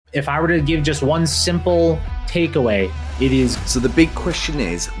If I were to give just one simple takeaway, it is... So the big question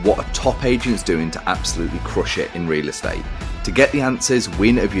is, what are top agents doing to absolutely crush it in real estate? To get the answers, we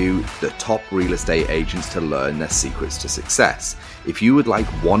interview the top real estate agents to learn their secrets to success. If you would like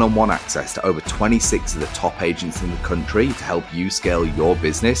one-on-one access to over 26 of the top agents in the country to help you scale your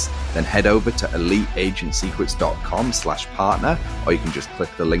business, then head over to eliteagentsecrets.com/partner, or you can just click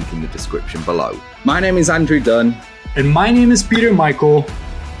the link in the description below. My name is Andrew Dunn. And my name is Peter Michael.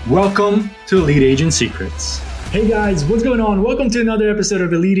 Welcome to Elite Agent Secrets. Hey guys, what's going on? Welcome to another episode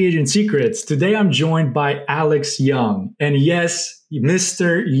of Elite Agent Secrets. Today I'm joined by Alex Young. And yes,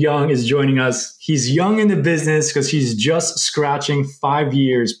 Mr. Young is joining us. He's young in the business because he's just scratching 5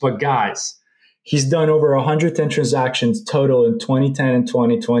 years. But guys, he's done over 110 transactions total in 2010 and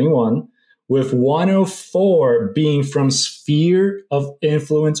 2021, with 104 being from sphere of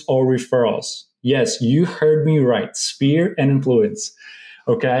influence or referrals. Yes, you heard me right, sphere and influence.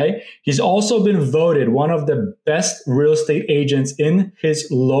 Okay. He's also been voted one of the best real estate agents in his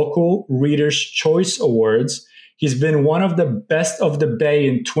local Reader's Choice Awards. He's been one of the best of the Bay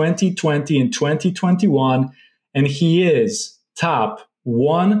in 2020 and 2021. And he is top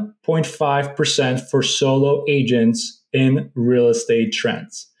 1.5% for solo agents in Real Estate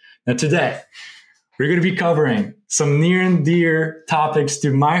Trends. Now today, we're going to be covering some near and dear topics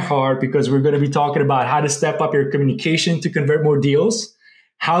to my heart because we're going to be talking about how to step up your communication to convert more deals,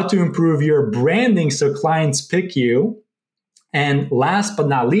 how to improve your branding so clients pick you, and last but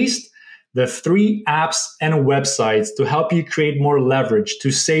not least, the 3 apps and websites to help you create more leverage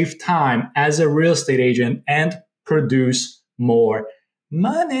to save time as a real estate agent and produce more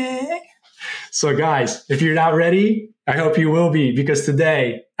money. So guys, if you're not ready, I hope you will be, because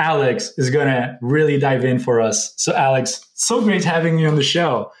today Alex is going to really dive in for us. So Alex, so great having you on the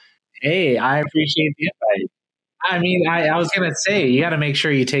show. Hey, I appreciate the invite. I mean, I was going to say, you got to make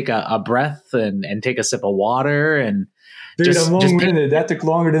sure you take a breath and take a sip of water. And dude, I'm long-winded. That took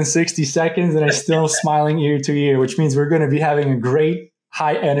longer than 60 seconds and I'm still smiling ear to ear, which means we're going to be having a great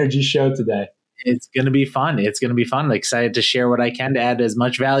high energy show today. It's going to be fun. It's going to be fun. I'm excited to share what I can to add as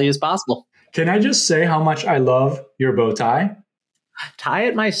much value as possible. Can I just say how much I love your bow tie? Tie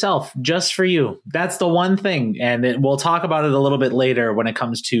it myself just for you. That's the one thing. And we'll talk about it a little bit later when it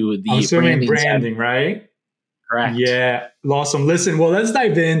comes to the branding, right? Correct. Yeah, awesome. Listen, well, let's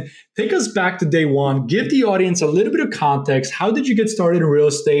dive in. Take us back to day one. Give the audience a little bit of context. How did you get started in real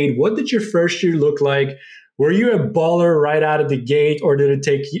estate? What did your first year look like? Were you a baller right out of the gate, or did it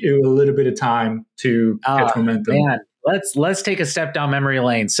take you a little bit of time to catch momentum? Man, let's take a step down memory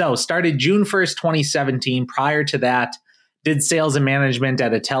lane. So started June 1st, 2017. Prior to that, did sales and management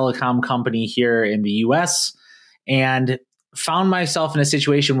at a telecom company here in the US, and found myself in a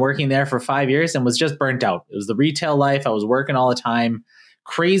situation working there for 5 years and was just burnt out. It was the retail life. I was working all the time.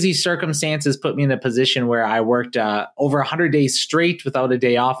 Crazy circumstances put me in a position where I worked over 100 days straight without a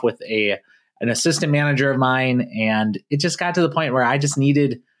day off with an assistant manager of mine. And it just got to the point where I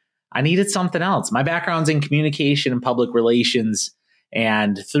needed something else. My background's in communication and public relations.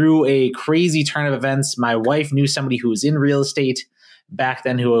 And through a crazy turn of events, my wife knew somebody who was in real estate back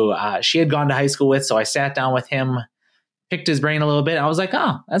then who she had gone to high school with. So I sat down with him, picked his brain a little bit. I was like,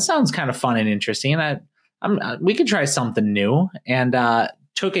 oh, that sounds kind of fun and interesting. And we could try something new. And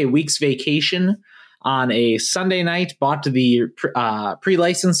took a week's vacation on a Sunday night, bought the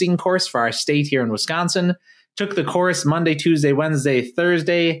pre-licensing course for our state here in Wisconsin, took the course Monday, Tuesday, Wednesday,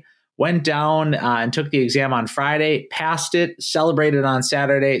 Thursday, went down and took the exam on Friday, passed it, celebrated on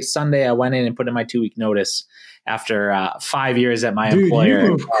Saturday. Sunday, I went in and put in my 2-week notice after 5 years at my employer.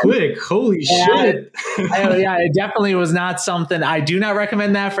 You move quick. Holy shit. It definitely was not something. I do not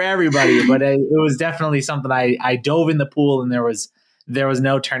recommend that for everybody, but it was definitely something I dove in the pool and there was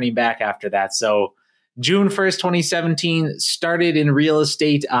no turning back after that. So June 1st, 2017, started in real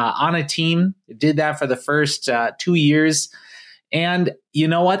estate on a team. Did that for the first 2 years. And you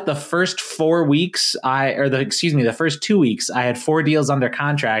know what? The first 4 weeks, the first 2 weeks, I had 4 deals under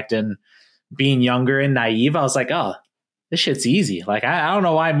contract, and being younger and naive, I was like, oh, this shit's easy. Like, I don't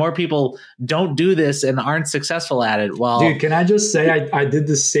know why more people don't do this and aren't successful at it. Well, dude, can I just say I did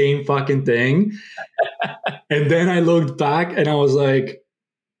the same fucking thing. And then I looked back and I was like,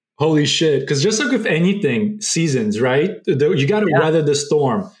 holy shit. Because just like with anything, seasons, right? You got to weather the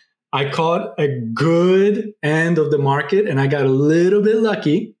storm. I caught a good end of the market and I got a little bit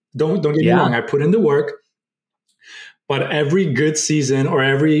lucky. Don't get me wrong. I put in the work. But every good season or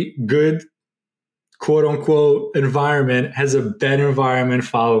every good quote unquote environment has a better environment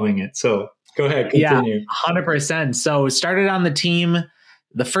following it. So go ahead, continue. Yeah, 100%. So started on the team,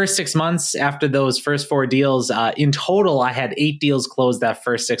 the first 6 months after those first 4 deals, in total, I had 8 deals closed that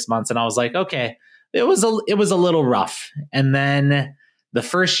first 6 months. And I was like, okay, it was a little rough. And then the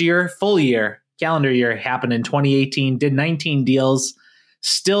first year, full year, calendar year happened in 2018, did 19 deals,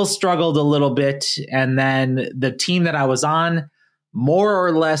 still struggled a little bit. And then the team that I was on more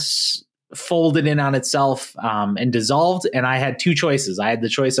or less folded in on itself and dissolved. And I had 2 choices. I had the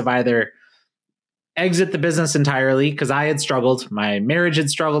choice of either exit the business entirely because I had struggled, my marriage had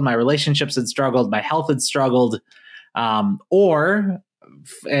struggled, my relationships had struggled, my health had struggled, or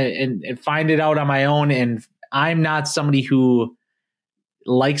find it out on my own. And I'm not somebody who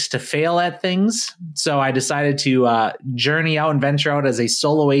likes to fail at things. So I decided to journey out and venture out as a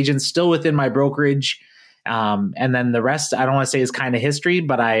solo agent, still within my brokerage. And then the rest, I don't want to say is kind of history,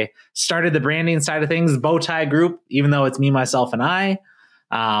 but I started the branding side of things, Bowtie Group, even though it's me, myself, and I.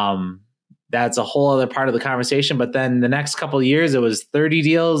 That's a whole other part of the conversation. But then the next couple of years, it was 30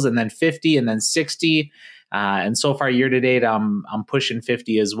 deals and then 50 and then 60. And so far year to date, I'm pushing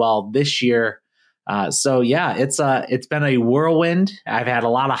 50 as well this year. So yeah, it's been a whirlwind. I've had a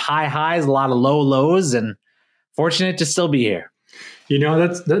lot of high highs, a lot of low lows, and fortunate to still be here. You know,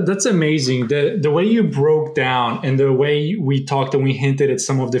 that's amazing. The way you broke down and the way we talked and we hinted at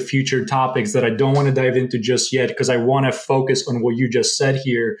some of the future topics that I don't want to dive into just yet, because I want to focus on what you just said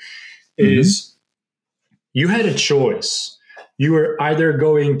here, is you had a choice. You were either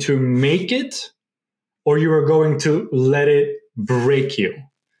going to make it or you were going to let it break you.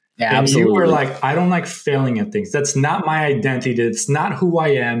 Yeah, and absolutely. You were like, I don't like failing at things. That's not my identity. It's not who I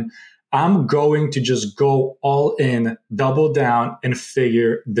am. I'm going to just go all in, double down, and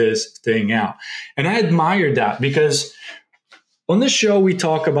figure this thing out. And I admire that because on the show, we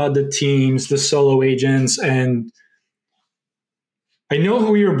talk about the teams, the solo agents, and I know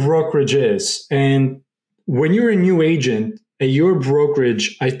who your brokerage is. And when you're a new agent at your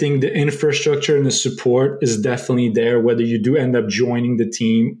brokerage, I think the infrastructure and the support is definitely there, whether you do end up joining the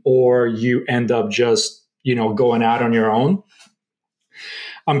team or you end up just, going out on your own.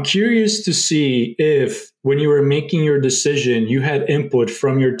 I'm curious to see if when you were making your decision, you had input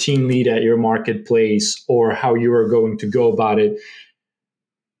from your team lead at your marketplace or how you were going to go about it.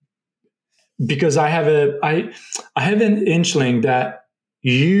 Because I have an inkling that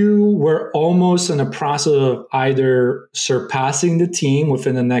you were almost in a process of either surpassing the team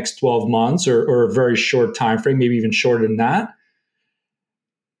within the next 12 months or a very short time frame, maybe even shorter than that.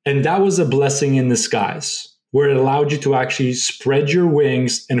 And that was a blessing in disguise, where it allowed you to actually spread your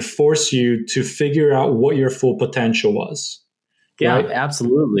wings and force you to figure out what your full potential was. Yeah, right?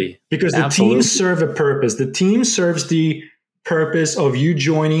 Absolutely. Because the team serve a purpose. The team serves the purpose of you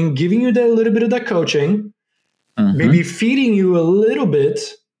joining, giving you that little bit of that coaching, maybe feeding you a little bit,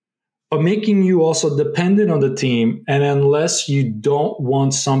 but making you also dependent on the team. And unless you don't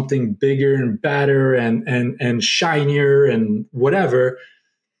want something bigger and better and shinier and whatever,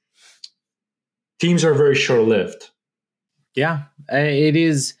 teams are very short-lived. Yeah, it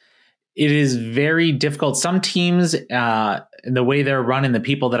is very difficult. Some teams, the way they're run and the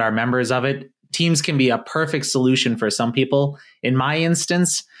people that are members of it, teams can be a perfect solution for some people. In my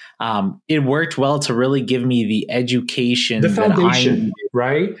instance, it worked well to really give me the education, the foundation,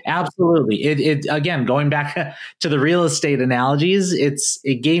 right? Absolutely. It again, going back to the real estate analogies,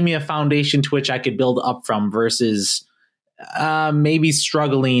 it gave me a foundation to which I could build up from versus maybe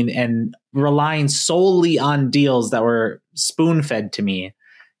struggling and relying solely on deals that were spoon-fed to me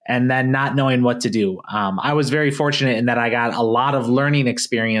and then not knowing what to do. I was very fortunate in that I got a lot of learning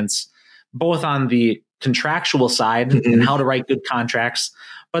experience, both on the contractual side and how to write good contracts,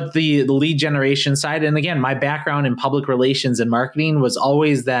 but the lead generation side. And again, my background in public relations and marketing was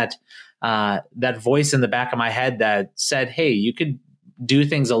always that voice in the back of my head that said, hey, you could do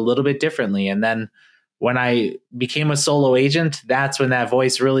things a little bit differently. And then when I became a solo agent, that's when that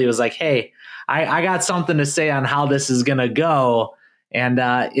voice really was like, hey, I got something to say on how this is going to go. And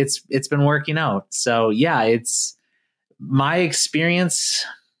it's been working out. So yeah, it's my experience.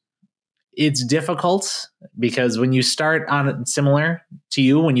 It's difficult because when you start on similar to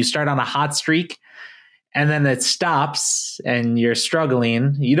you, when you start on a hot streak and then it stops and you're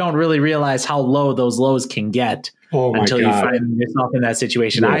struggling, you don't really realize how low those lows can get until you find yourself in that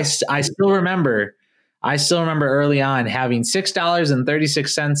situation. Yeah. I still remember early on having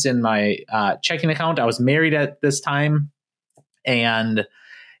 $6.36 in my checking account. I was married at this time, and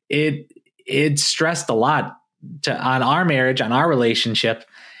it stressed a lot on our marriage, on our relationship.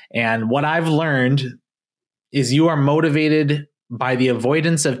 And what I've learned is you are motivated by the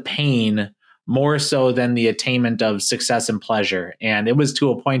avoidance of pain more so than the attainment of success and pleasure. And it was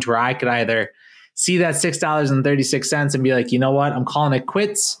to a point where I could either see that $6.36 and be like, you know what? I'm calling it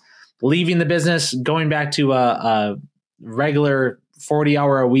quits, leaving the business, going back to a regular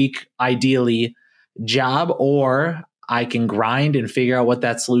 40-hour-a-week, ideally, job, or I can grind and figure out what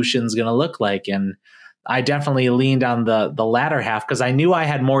that solution is going to look like. And I definitely leaned on the latter half because I knew I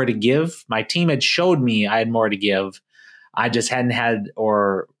had more to give. My team had showed me I had more to give. I just hadn't had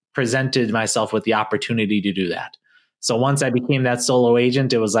or presented myself with the opportunity to do that. So once I became that solo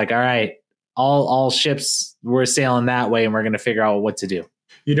agent, it was like, all right, all ships were sailing that way, and we're going to figure out what to do.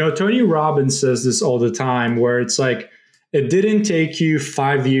 You know, Tony Robbins says this all the time, where it's like, it didn't take you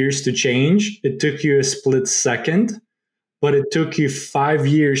 5 years to change. It took you a split second, but it took you 5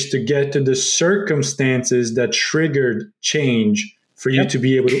 years to get to the circumstances that triggered change for you to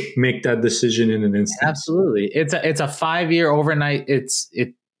be able to make that decision in an instant. Absolutely. It's a 5-year overnight.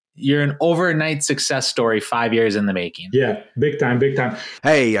 You're an overnight success story 5 years in the making. Yeah, big time, big time.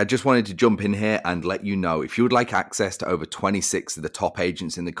 Hey, I just wanted to jump in here and let you know, if you would like access to over 26 of the top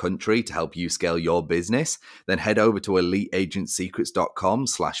agents in the country to help you scale your business, then head over to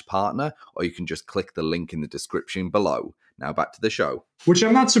eliteagentsecrets.com/partner, or you can just click the link in the description below. Now back to the show. Which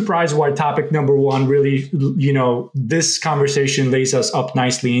I'm not surprised why topic number one really, this conversation lays us up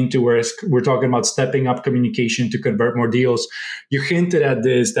nicely into where we're talking about stepping up communication to convert more deals. You hinted at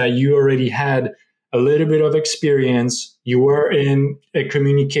this, that you already had a little bit of experience. You were in a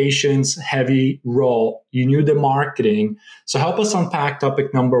communications heavy role. You knew the marketing. So help us unpack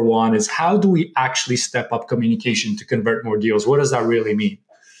topic number one is, how do we actually step up communication to convert more deals? What does that really mean?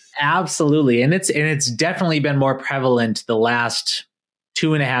 Absolutely. And it's definitely been more prevalent the last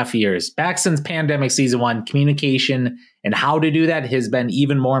 2.5 years. Back since pandemic season 1, communication and how to do that has been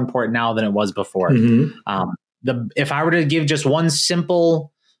even more important now than it was before. Mm-hmm. If I were to give just one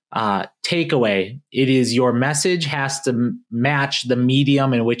simple takeaway, it is your message has to match the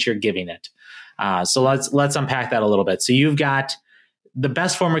medium in which you're giving it. So let's unpack that a little bit. So you've got the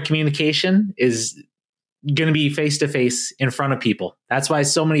best form of communication is going to be face-to-face in front of people. That's why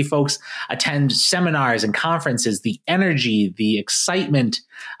so many folks attend seminars and conferences. The energy, the excitement,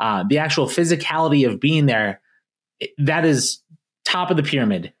 the actual physicality of being there, that is top of the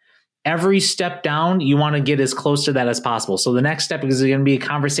pyramid. Every step down, you want to get as close to that as possible. So the next step is going to be a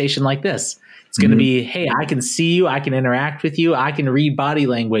conversation like this. It's going to be, hey, I can see you, I can interact with you, I can read body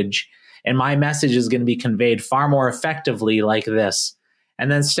language, and my message is going to be conveyed far more effectively like this. And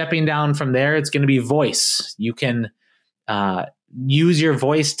then stepping down from there, it's going to be voice. You can use your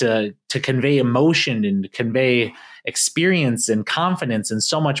voice to convey emotion and convey experience and confidence and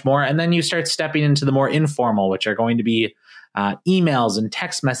so much more. And then you start stepping into the more informal, which are going to be emails and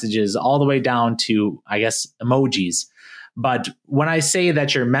text messages, all the way down to, I guess, emojis. But when I say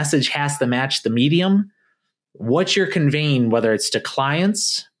that your message has to match the medium, what you're conveying, whether it's to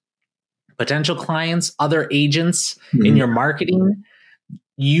clients, potential clients, other agents in your marketing,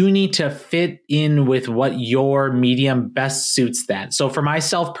 you need to fit in with what your medium best suits that. So for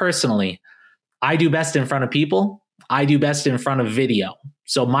myself personally, I do best in front of people. I do best in front of video.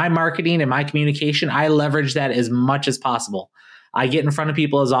 So my marketing and my communication, I leverage that as much as possible. I get in front of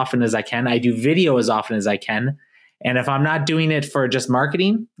people as often as I can. I do video as often as I can. And if I'm not doing it for just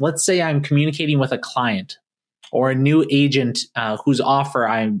marketing, let's say I'm communicating with a client or a new agent whose offer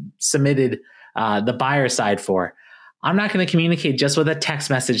I submitted the buyer side for. I'm not going to communicate just with a text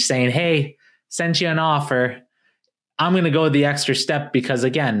message saying, hey, sent you an offer. I'm going to go the extra step because,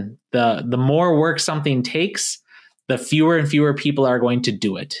 again, the more work something takes, the fewer and fewer people are going to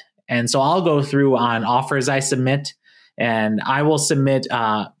do it. And so I'll go through on offers I submit, and I will submit,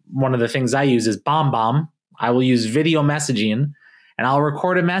 one of the things I use is BombBomb. I will use video messaging, and I'll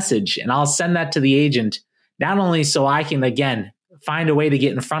record a message, and I'll send that to the agent, not only so I can, again, find a way to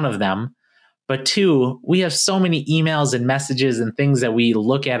get in front of them, but 2, we have so many emails and messages and things that we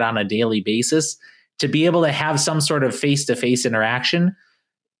look at on a daily basis. To be able to have some sort of face-to-face interaction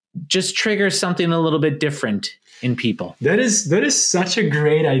just triggers something a little bit different in people. That is such a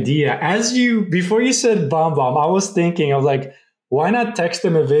great idea. Before you said BombBomb, I was thinking of like, why not text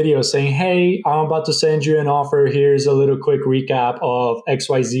them a video saying, hey, I'm about to send you an offer. Here's a little quick recap of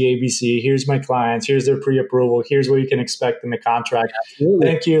XYZ ABC. Here's my clients. Here's their pre-approval. Here's what you can expect in the contract. Absolutely.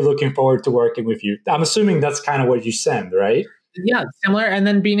 Thank you. Looking forward to working with you. I'm assuming that's kind of what you send, right? Yeah, similar. And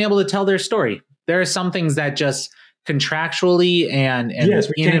then being able to tell their story. There are some things that just contractually and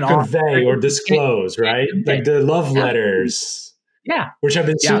yes, we can't convey or disclose, right? Like the love letters. Yeah. Which have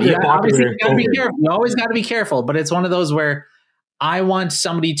been super popular. You always got to be careful, but it's one of those where I want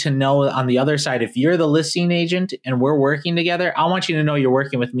somebody to know on the other side, if you're the listing agent and we're working together, I want you to know you're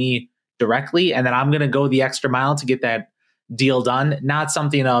working with me directly and that I'm going to go the extra mile to get that deal done. Not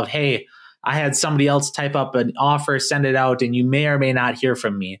something of, hey, I had somebody else type up an offer, send it out, and you may or may not hear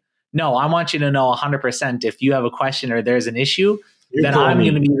from me. No, I want you to know 100% if you have a question or there's an issue, then I'm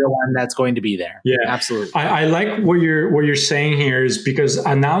going to be the one that's going to be there. Yeah, absolutely. I like what you're saying here is because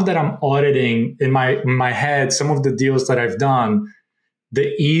now that I'm auditing in my head some of the deals that I've done, the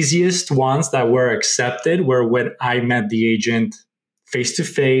easiest ones that were accepted were when I met the agent face to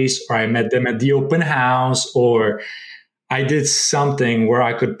face, or I met them at the open house, or I did something where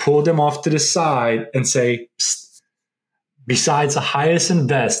I could pull them off to the side and say, besides the highest and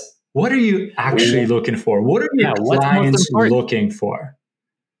best, what are you actually looking for? What are your clients looking for?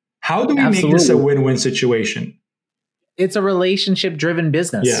 How do we make this a win-win situation? It's a relationship-driven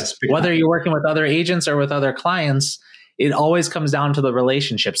business. Yes. Whether you're working with other agents or with other clients, it always comes down to the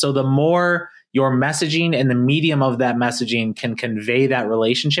relationship. So the more your messaging and the medium of that messaging can convey that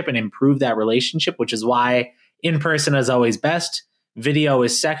relationship and improve that relationship, which is why in person is always best. Video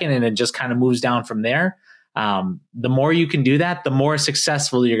is second, and it just kind of moves down from there. The more you can do that, the more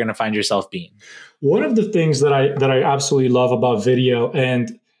successful you're going to find yourself being. One of the things that I absolutely love about video,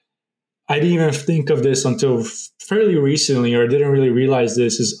 and I didn't even think of this until fairly recently, or I didn't really realize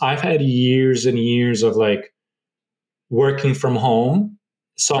this, is I've had years and years of like working from home.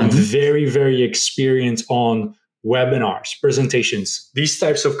 So I'm very, very experienced on webinars, presentations, these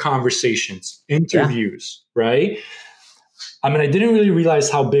types of conversations, interviews, right? I mean, I didn't really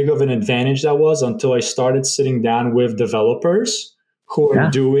realize how big of an advantage that was until I started sitting down with developers who are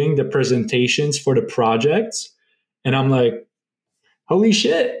doing the presentations for the projects. And I'm like, holy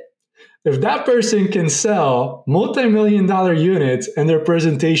shit. If that person can sell multi-million-dollar units and their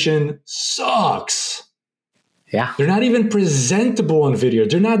presentation sucks, they're not even presentable on video.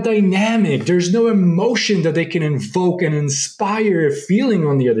 They're not dynamic. There's no emotion that they can invoke and inspire a feeling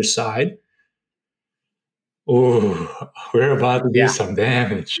on the other side. Oh, we're about to do some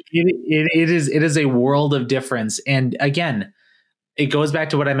damage. It is a world of difference. And again, it goes back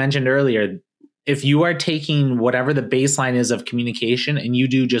to what I mentioned earlier. If you are taking whatever the baseline is of communication and you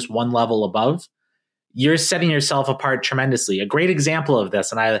do just one level above, you're setting yourself apart tremendously. A great example of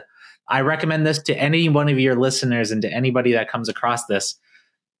this, and I recommend this to any one of your listeners and to anybody that comes across this.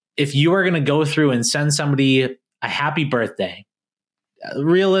 If you are going to go through and send somebody a happy birthday,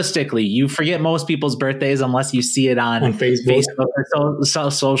 realistically, you forget most people's birthdays unless you see it on Facebook or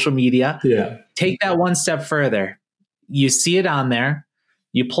social media. Yeah. Take that one step further. You see it on there.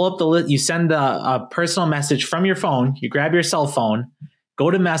 You pull up the list. You send a personal message from your phone. You grab your cell phone, go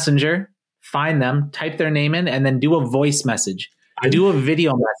to Messenger, find them, type their name in, and then do a voice message. Do a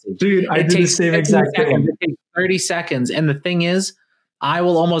video message. Dude, I do the same exact thing. It takes 30 seconds. And the thing is, I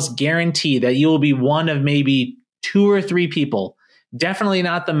will almost guarantee that you will be one of maybe 2 or 3 people, definitely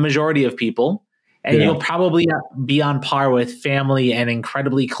not the majority of people. And you'll probably be on par with family and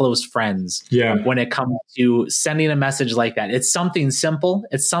incredibly close friends when it comes to sending a message like that. It's something simple.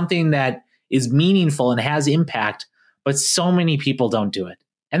 It's something that is meaningful and has impact, but so many people don't do it.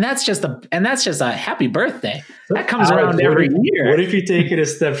 And that's just a happy birthday. That comes around every year. What if you take it a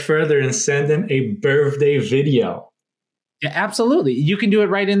step further and send them a birthday video? Yeah, absolutely. You can do it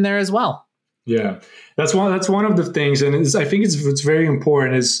right in there as well. Yeah, that's one of the things, and I think it's very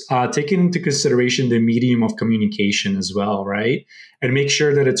important is taking into consideration the medium of communication as well, right? And make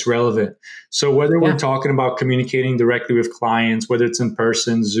sure that it's relevant. So whether we're talking about communicating directly with clients, whether it's in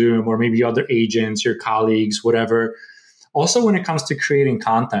person, Zoom, or maybe other agents, your colleagues, whatever. Also, when it comes to creating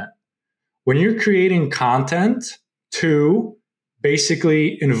content, when you're creating content to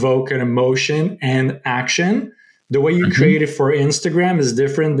basically invoke an emotion and action, the way you create it for Instagram is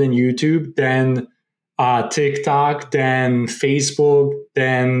different than YouTube, than TikTok, than Facebook,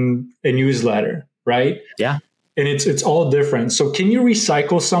 than a newsletter, right? Yeah. And it's all different. So can you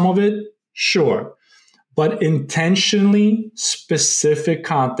recycle some of it? Sure. But intentionally specific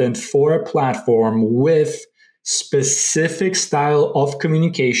content for a platform with specific style of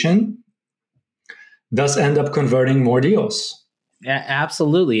communication does end up converting more deals. Yeah,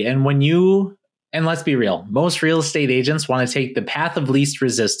 absolutely. And let's be real, most real estate agents want to take the path of least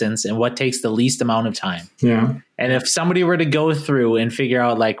resistance and what takes the least amount of time. Yeah. And if somebody were to go through and figure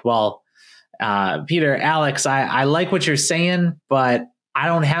out like, well, Peter, Alex, I like what you're saying, but I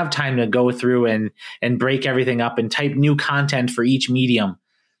don't have time to go through and break everything up and type new content for each medium.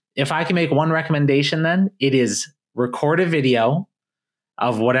 If I can make one recommendation, then it is record a video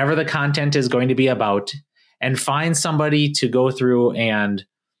of whatever the content is going to be about and find somebody to go through and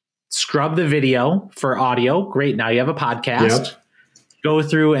scrub the video for audio. Great. Now you have a podcast. Yep. Go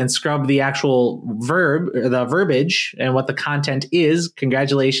through and scrub the actual the verbiage and what the content is.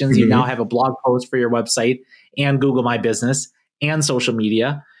 Congratulations. You now have a blog post for your website and Google My Business and social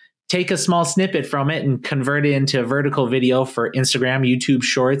media. take a small snippet from it and convert it into a vertical video for Instagram, YouTube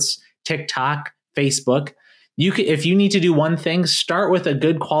Shorts, TikTok, Facebook. If you need to do one thing, start with a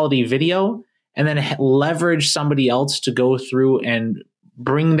good quality video and then leverage somebody else to go through and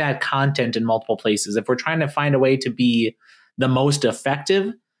bring that content in multiple places. If we're trying to find a way to be the most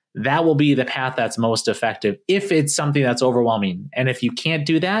effective, that will be the path that's most effective if it's something that's overwhelming. And if you can't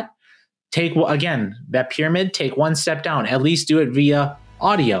do that, take, again, that pyramid, take one step down, at least do it via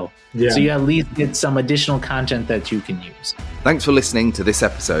audio. Yeah. So you at least get some additional content that you can use. Thanks for listening to this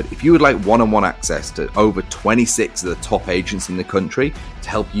episode. If you would like one-on-one access to over 26 of the top agents in the country to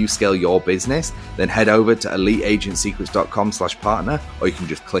help you scale your business, then head over to eliteagentsecrets.com/partner, or you can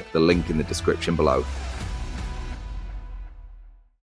just click the link in the description below.